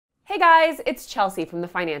Hey guys, it's Chelsea from The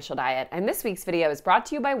Financial Diet, and this week's video is brought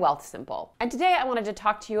to you by Wealthsimple. And today I wanted to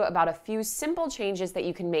talk to you about a few simple changes that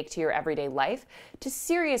you can make to your everyday life to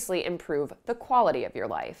seriously improve the quality of your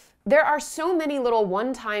life. There are so many little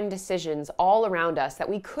one-time decisions all around us that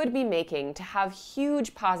we could be making to have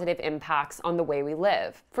huge positive impacts on the way we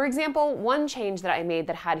live. For example, one change that I made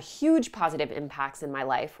that had huge positive impacts in my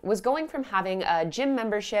life was going from having a gym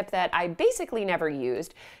membership that I basically never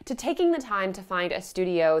used to taking the time to find a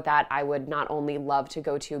studio that I would not only love to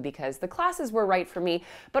go to because the classes were right for me,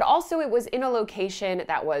 but also it was in a location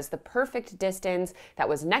that was the perfect distance, that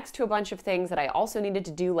was next to a bunch of things that I also needed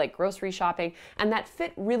to do like grocery shopping, and that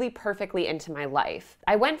fit really perfectly into my life.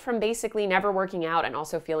 I went from basically never working out and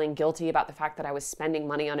also feeling guilty about the fact that I was spending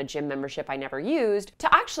money on a gym membership I never used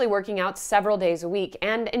to actually working out several days a week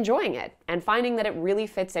and enjoying it and finding that it really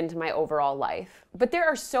fits into my overall life. But there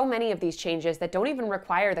are so many of these changes that don't even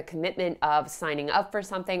require the commitment of signing up for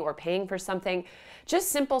something or paying for something. Just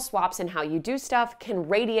simple swaps in how you do stuff can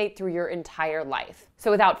radiate through your entire life.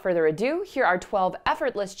 So without further ado, here are 12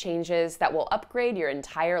 effortless changes that will upgrade your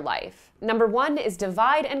entire life. Number 1 is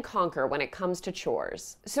divide and conquer when it comes to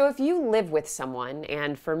chores. So if you live with someone,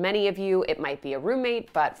 and for many of you it might be a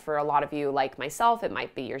roommate, but for a lot of you like myself it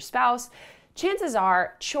might be your spouse, chances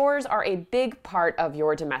are chores are a big part of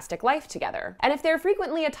your domestic life together. And if they're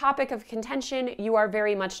frequently a topic of contention, you are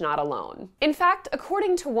very much not alone. In fact,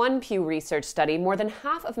 according to one Pew Research study, more than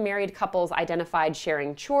half of married couples identified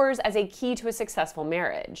sharing chores as a key to a successful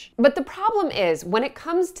marriage. But the problem is, when it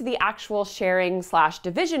comes to the actual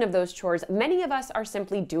sharing/division of those chores, many of us are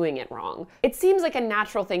simply doing it wrong. It seems like a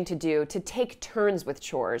natural thing to do to take turns with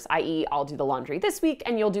chores, i.e. I'll do the laundry this week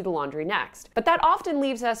and you'll do the laundry next. But that often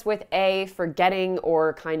leaves us with A, forgetting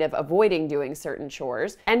or kind of avoiding doing certain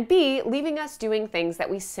chores, and B, leaving us doing things that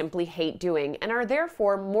we simply hate doing and are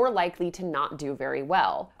therefore more likely to not do very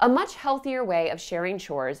well. A much healthier way of sharing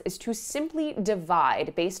chores is to simply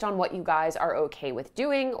divide based on what you guys are okay with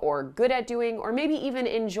doing or good at doing or maybe even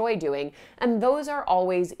enjoy doing, and those are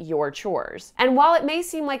always your chores. And while it may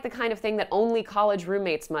seem like the kind of thing that only college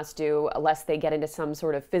roommates must do, unless they get into some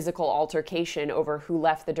sort of physical altercation over who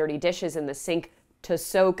left the dirty dishes in the sink to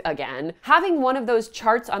soak again, having one of those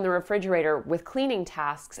charts on the refrigerator with cleaning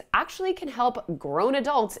tasks actually can help grown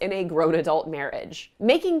adults in a grown adult marriage.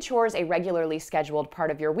 Making chores a regularly scheduled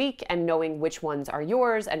part of your week and knowing which ones are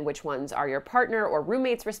yours and which ones are your partner or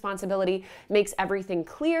roommate's responsibility makes everything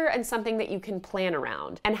clear and something that you can plan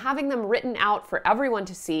around. And having them written out for everyone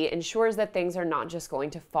to see ensures that things are not just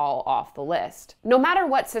going to fall off the list. No matter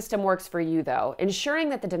what system works for you though, ensuring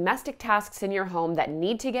that the domestic tasks in your home that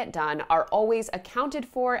need to get done are always accounted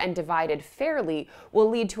for and divided fairly will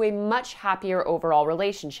lead to a much happier overall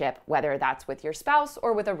relationship, whether that's with your spouse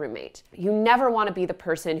or with a roommate. You never want to be the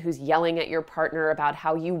person who's yelling at your partner about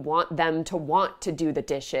how you want them to want to do the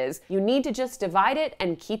dishes. You need to just divide it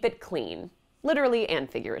and keep it clean. Literally and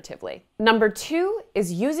figuratively. Number 2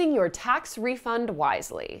 is using your tax refund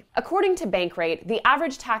wisely. According to Bankrate, the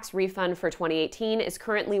average tax refund for 2018 is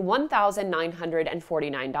currently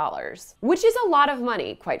 $1,949, which is a lot of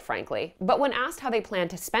money, quite frankly. But when asked how they plan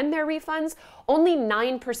to spend their refunds, only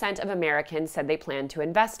 9% of Americans said they planned to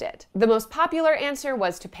invest it. The most popular answer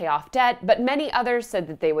was to pay off debt, but many others said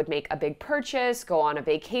that they would make a big purchase, go on a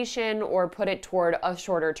vacation, or put it toward a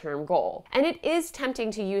shorter-term goal. And it is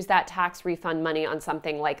tempting to use that tax refund money on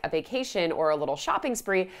something like a vacation or a little shopping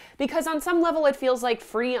spree because on some level it feels like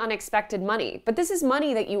free, unexpected money. But this is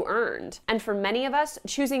money that you earned. And for many of us,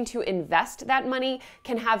 choosing to invest that money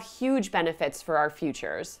can have huge benefits for our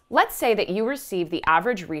futures. Let's say that you receive the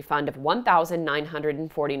average refund of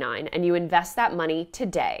 $1,949 and you invest that money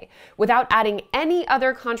today without adding any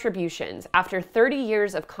other contributions. After 30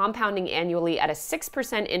 years of compounding annually at a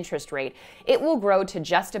 6% interest rate, it will grow to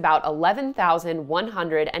just about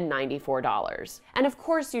 $11,194. And of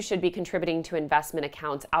course, you should be contributing to investment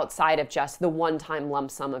accounts outside of just the one-time lump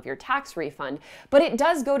sum of your tax refund, but it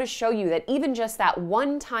does go to show you that even just that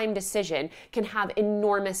one-time decision can have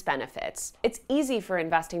enormous benefits. It's easy for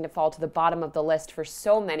investing to fall to the bottom of the list for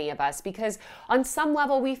so many of us because on some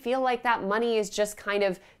level we feel like that money is just kind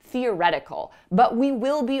of theoretical, but we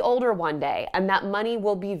will be older one day and that money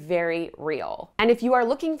will be very real. And if you are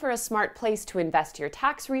looking for a smart place to invest your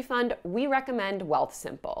tax refund, we recommend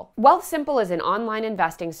Wealthsimple. Wealthsimple is an online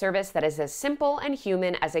investing service that is as simple and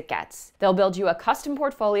human as it gets. They'll build you a custom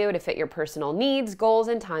portfolio to fit your personal needs, goals,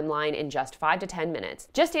 and timeline in just 5 to 10 minutes.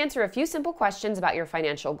 Just answer a few simple questions about your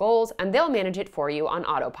financial goals and they'll manage it for you on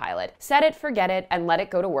autopilot. Set it, forget it, and let it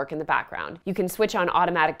go to work in the background. You can switch on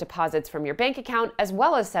automatic deposits from your bank account as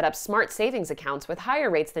well as set set up smart savings accounts with higher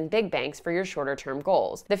rates than big banks for your shorter-term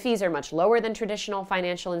goals. The fees are much lower than traditional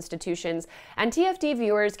financial institutions, and TFD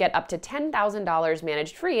viewers get up to $10,000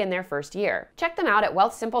 managed free in their first year. Check them out at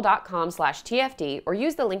wealthsimple.com/TFD or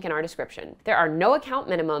use the link in our description. There are no account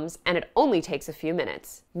minimums, and it only takes a few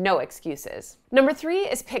minutes. No excuses. Number 3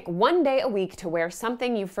 is pick one day a week to wear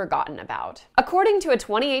something you've forgotten about. According to a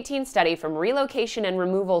 2018 study from relocation and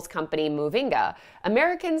removals company Movinga,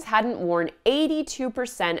 Americans hadn't worn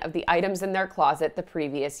 82% of the items in their closet the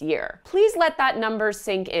previous year. Please let that number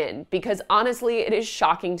sink in, because honestly, it is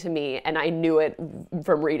shocking to me, and I knew it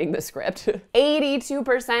from reading the script.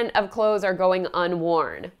 82% of clothes are going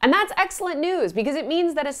unworn. And that's excellent news, because it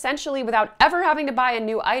means that essentially, without ever having to buy a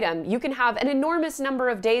new item, you can have an enormous number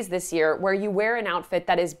of days this year where you wear an outfit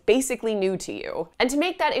that is basically new to you. And to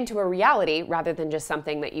make that into a reality, rather than just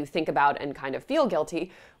something that you think about and kind of feel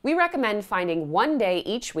guilty, we recommend finding one day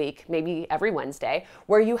each week, maybe every Wednesday,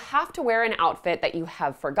 where you have to wear an outfit that you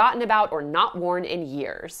have forgotten about or not worn in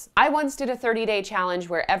years. I once did a 30-day challenge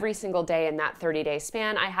where every single day in that 30-day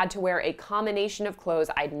span, I had to wear a combination of clothes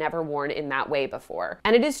I'd never worn in that way before.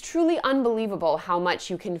 And it is truly unbelievable how much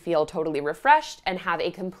you can feel totally refreshed and have a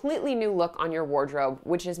completely new look on your wardrobe,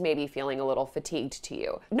 which is maybe feeling a little fatigued to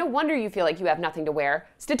you. No wonder you feel like you have nothing to wear.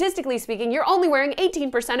 Statistically speaking, you're only wearing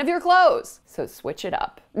 18% of your clothes. So switch it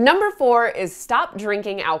up. Number 4 is stop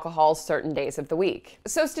drinking alcohol certain days of the week.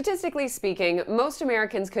 So statistically speaking, most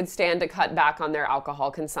Americans could stand to cut back on their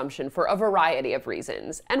alcohol consumption for a variety of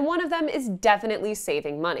reasons, and one of them is definitely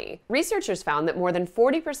saving money. Researchers found that more than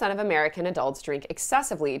 40% of American adults drink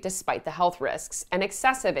excessively despite the health risks, and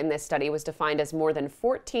excessive in this study was defined as more than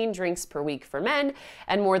 14 drinks per week for men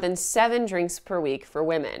and more than 7 drinks per week for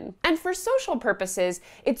women. And for social purposes,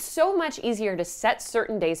 it's so much easier to set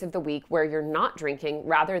certain days of the week where you're not drinking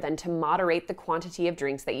rather than to moderate the quantity of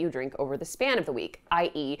drinks that you drink over the span of the week,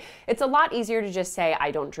 i.e., it's a lot easier to just say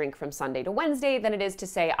I don't drink from Sunday to Wednesday than it is to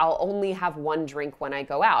say I'll only have one drink when I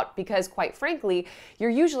go out, because quite frankly,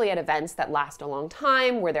 you're usually at events that last a long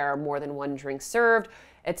time, where there are more than one drink served,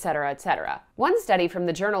 etc., etc. One study from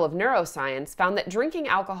the Journal of Neuroscience found that drinking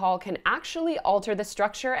alcohol can actually alter the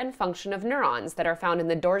structure and function of neurons that are found in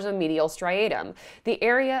the dorsomedial striatum, the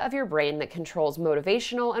area of your brain that controls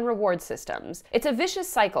motivational and reward systems. It's a vicious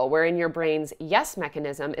cycle wherein your brain's yes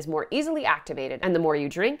mechanism is more easily activated, and the more you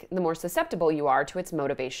drink, the more susceptible you are to its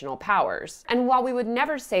motivational powers. And while we would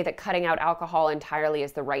never say that cutting out alcohol entirely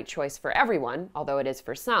is the right choice for everyone, although it is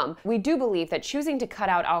for some, we do believe that choosing to cut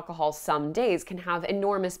out alcohol some days can have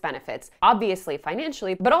enormous benefits, obviously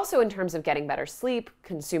financially, but also in terms of getting better sleep,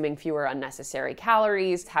 consuming fewer unnecessary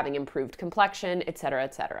calories, having improved complexion, etc.,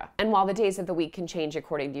 etc. And while the days of the week can change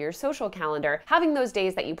according to your social calendar, having those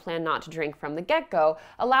days that you plan not to drink from the get-go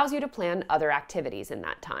allows you to plan other activities in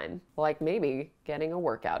that time, like maybe getting a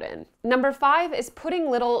workout in. Number 5 is putting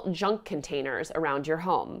little junk containers around your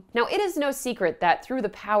home. Now, it is no secret that through the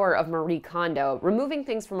power of Marie Kondo, removing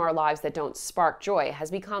things from our lives that don't spark joy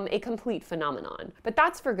has become a complete phenomenon. But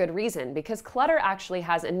that's for good reason, because clutter actually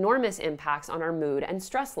has enormous impacts on our mood and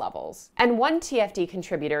stress levels. And one TFD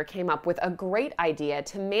contributor came up with a great idea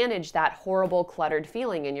to manage that horrible cluttered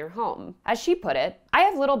feeling in your home. As she put it, I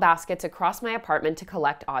have little baskets across my apartment to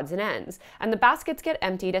collect odds and ends, and the baskets get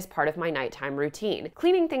emptied as part of my nighttime routine.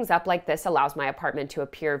 Cleaning things up like this allows my apartment to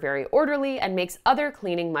appear very orderly and makes other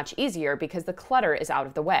cleaning much easier because the clutter is out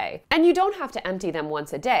of the way. And you don't have to empty them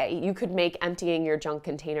once a day. You could make emptying your junk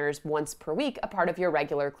containers once per week a part of your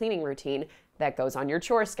regular cleaning routine that goes on your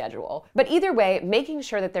chore schedule. But either way, making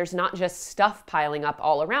sure that there's not just stuff piling up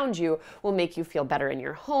all around you will make you feel better in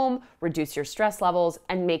your home, reduce your stress levels,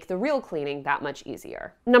 and make the real cleaning that much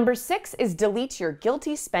easier. Number 6 is delete your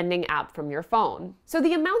guilty spending app from your phone. So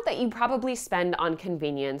the amount that you probably spend on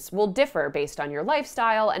convenience will differ based on your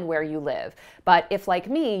lifestyle and where you live. But if, like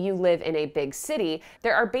me, you live in a big city,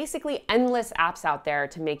 there are basically endless apps out there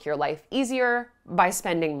to make your life easier by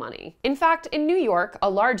spending money. In fact, in New York, a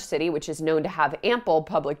large city which is known to have ample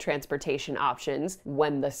public transportation options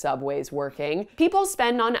when the subway's working, people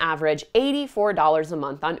spend on average $84 a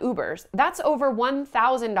month on Ubers. That's over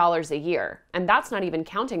 $1,000 a year, and that's not even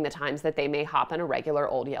counting the times that they may hop in a regular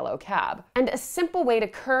old yellow cab. And a simple way to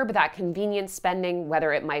curb that convenience spending,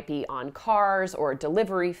 whether it might be on cars or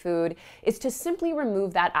delivery food, is to simply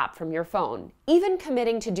remove that app from your phone. Even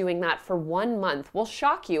committing to doing that for 1 month will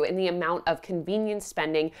shock you in the amount of convenience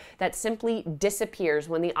spending that simply disappears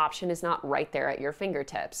when the option is not right there at your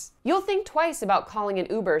fingertips. You'll think twice about calling an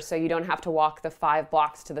Uber so you don't have to walk the 5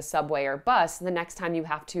 blocks to the subway or bus the next time you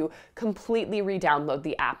have to completely re-download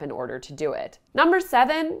the app in order to do it. Number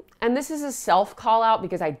 7, and this is a self call out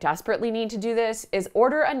because I desperately need to do this, is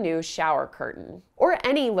order a new shower curtain. or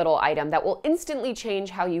any little item that will instantly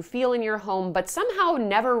change how you feel in your home but somehow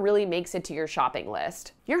never really makes it to your shopping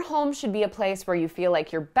list. Your home should be a place where you feel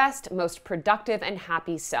like your best, most productive, and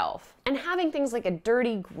happy self. And having things like a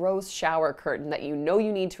dirty, gross shower curtain that you know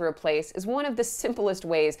you need to replace is one of the simplest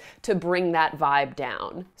ways to bring that vibe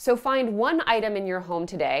down. So find one item in your home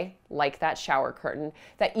today, like that shower curtain,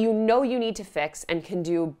 that you know you need to fix and can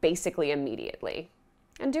do basically immediately.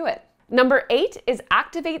 And do it. Number 8 is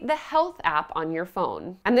activate the Health app on your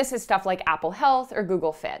phone. And this is stuff like Apple Health or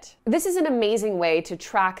Google Fit. This is an amazing way to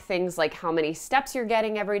track things like how many steps you're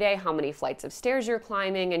getting every day, how many flights of stairs you're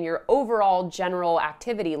climbing, and your overall general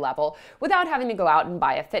activity level without having to go out and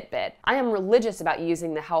buy a Fitbit. I am religious about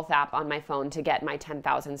using the Health app on my phone to get my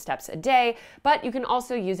 10,000 steps a day, but you can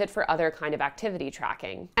also use it for other kind of activity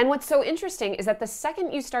tracking. And what's so interesting is that the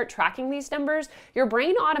second you start tracking these numbers, your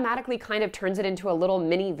brain automatically kind of turns it into a little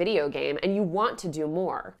mini video game, and you want to do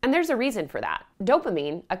more. And there's a reason for that.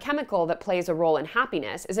 Dopamine, a chemical that plays a role in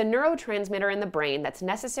happiness, is a neurotransmitter in the brain that's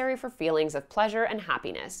necessary for feelings of pleasure and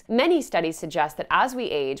happiness. Many studies suggest that as we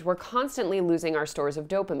age, we're constantly losing our stores of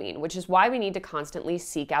dopamine, which is why we need to constantly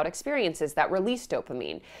seek out experiences that release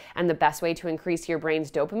dopamine. And the best way to increase your brain's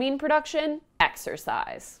dopamine production?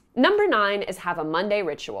 Exercise. Number 9 is have a Monday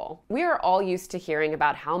ritual. We are all used to hearing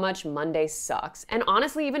about how much Monday sucks. And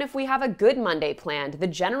honestly, even if we have a good Monday planned, the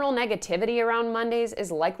general negativity around Mondays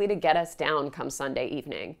is likely to get us down come Sunday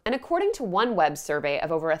evening. And according to one web survey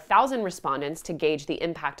of over 1,000 respondents to gauge the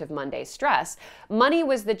impact of Monday stress, money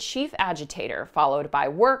was the chief agitator, followed by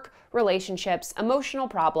work, relationships, emotional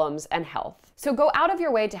problems, and health. So go out of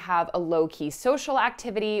your way to have a low-key social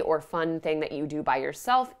activity or fun thing that you do by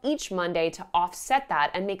yourself each Monday to offset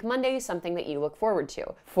that and make Monday something that you look forward to.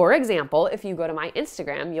 For example, if you go to my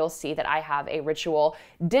Instagram, you'll see that I have a ritual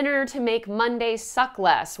dinner to make Monday suck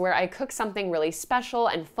less, where I cook something really special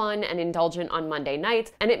and fun and indulgent on Monday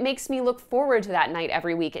nights, and it makes me look forward to that night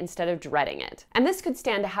every week instead of dreading it. And this could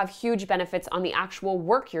stand to have huge benefits on the actual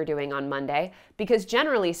work you're doing on Monday, because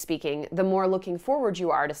generally speaking, the more looking forward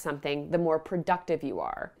you are to something, the more productive you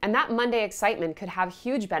are. And that Monday excitement could have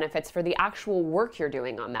huge benefits for the actual work you're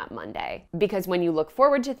doing on that Monday. Because when you look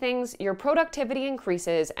forward to things, your productivity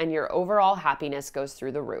increases and your overall happiness goes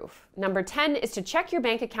through the roof. Number 10 is to check your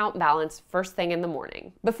bank account balance first thing in the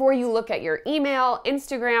morning. Before you look at your email,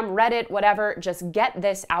 Instagram, Reddit, whatever, just get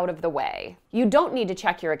this out of the way. You don't need to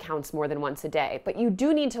check your accounts more than once a day, but you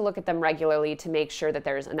do need to look at them regularly to make sure that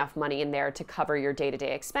there's enough money in there to cover your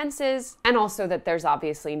day-to-day expenses, and also that there's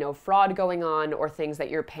obviously no fraud going on or things that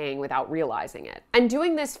you're paying without realizing it. And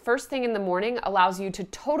doing this first thing in the morning allows you to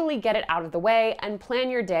totally get it out of the way and plan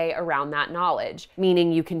your day around that knowledge,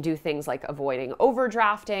 meaning you can do things like avoiding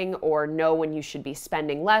overdrafting or know when you should be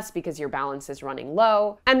spending less because your balance is running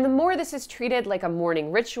low. And the more this is treated like a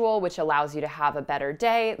morning ritual, which allows you to have a better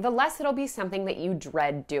day, the less it'll be something that you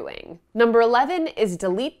dread doing. Number 11 is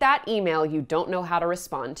delete that email you don't know how to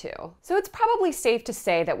respond to. So it's probably safe to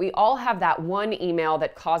say that we all have that one email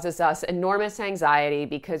that causes us enormous anxiety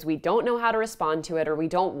because we don't know how to respond to it or we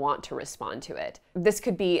don't want to respond to it. This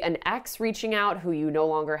could be an ex reaching out who you no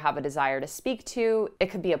longer have a desire to speak to.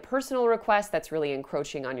 It could be a personal request that's really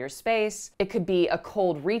encroaching on your space. It could be a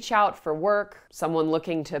cold reach out for work, someone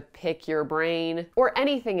looking to pick your brain, or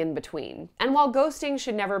anything in between. And while ghosting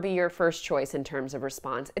should never be your first choice in terms of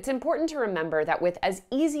response, it's important to remember that with as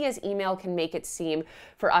easy as email can make it seem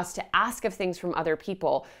for us to ask of things from other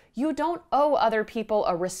people, you don't owe other people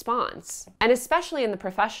a response. And especially in the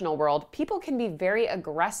professional world, people can be very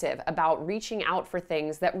aggressive about reaching out for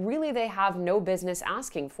things that really they have no business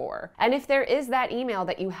asking for. And if there is that email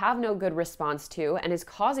that you have no good response to and is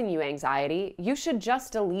causing you anxiety, you should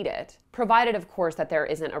just delete it. Provided, of course, that there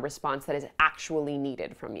isn't a response that is actually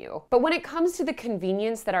needed from you. But when it comes to the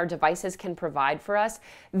convenience that our devices can provide for us,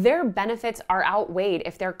 their benefits are outweighed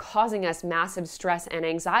if they're causing us massive stress and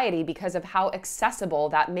anxiety because of how accessible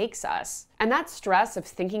that makes us. And that stress of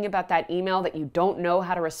thinking about that email that you don't know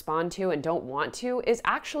how to respond to and don't want to is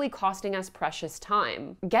actually costing us precious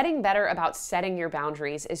time. Getting better about setting your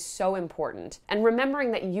boundaries is so important, and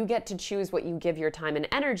remembering that you get to choose what you give your time and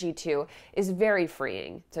energy to is very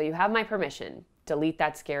freeing. So you have my permission. Delete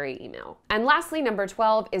that scary email. And lastly, number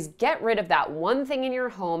 12 is get rid of that one thing in your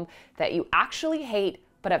home that you actually hate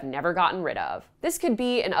but have never gotten rid of. This could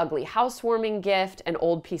be an ugly housewarming gift, an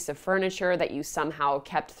old piece of furniture that you somehow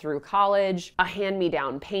kept through college, a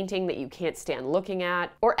hand-me-down painting that you can't stand looking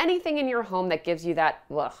at, or anything in your home that gives you that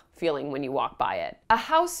ugh feeling when you walk by it. A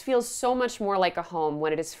house feels so much more like a home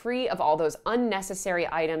when it is free of all those unnecessary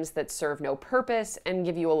items that serve no purpose and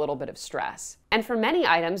give you a little bit of stress. And for many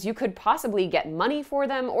items, you could possibly get money for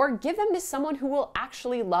them or give them to someone who will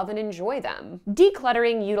actually love and enjoy them.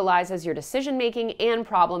 Decluttering utilizes your decision-making and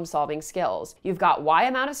problem-solving skills. You've got Y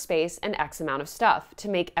amount of space and X amount of stuff. To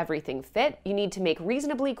make everything fit, you need to make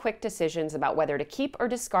reasonably quick decisions about whether to keep or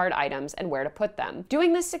discard items and where to put them.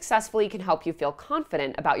 Doing this successfully can help you feel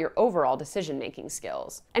confident about your overall decision-making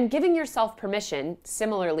skills. And giving yourself permission,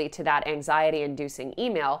 similarly to that anxiety-inducing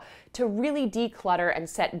email, to really declutter and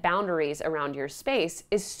set boundaries around your space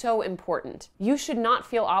is so important. You should not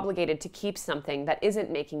feel obligated to keep something that isn't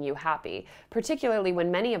making you happy, particularly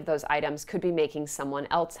when many of those items could be making someone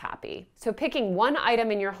else happy. So picking one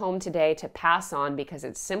item in your home today to pass on because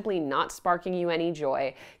it's simply not sparking you any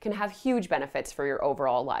joy can have huge benefits for your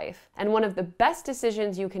overall life. And one of the best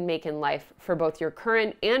decisions you can make in life for both your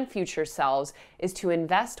current and future selves is to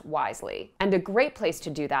invest wisely. And a great place to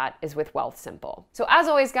do that is with Wealthsimple. So as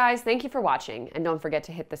always, guys, thank you for watching, and don't forget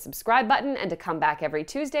to hit the subscribe button and to come back every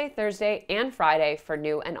Tuesday, Thursday, and Friday for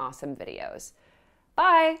new and awesome videos.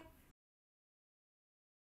 Bye!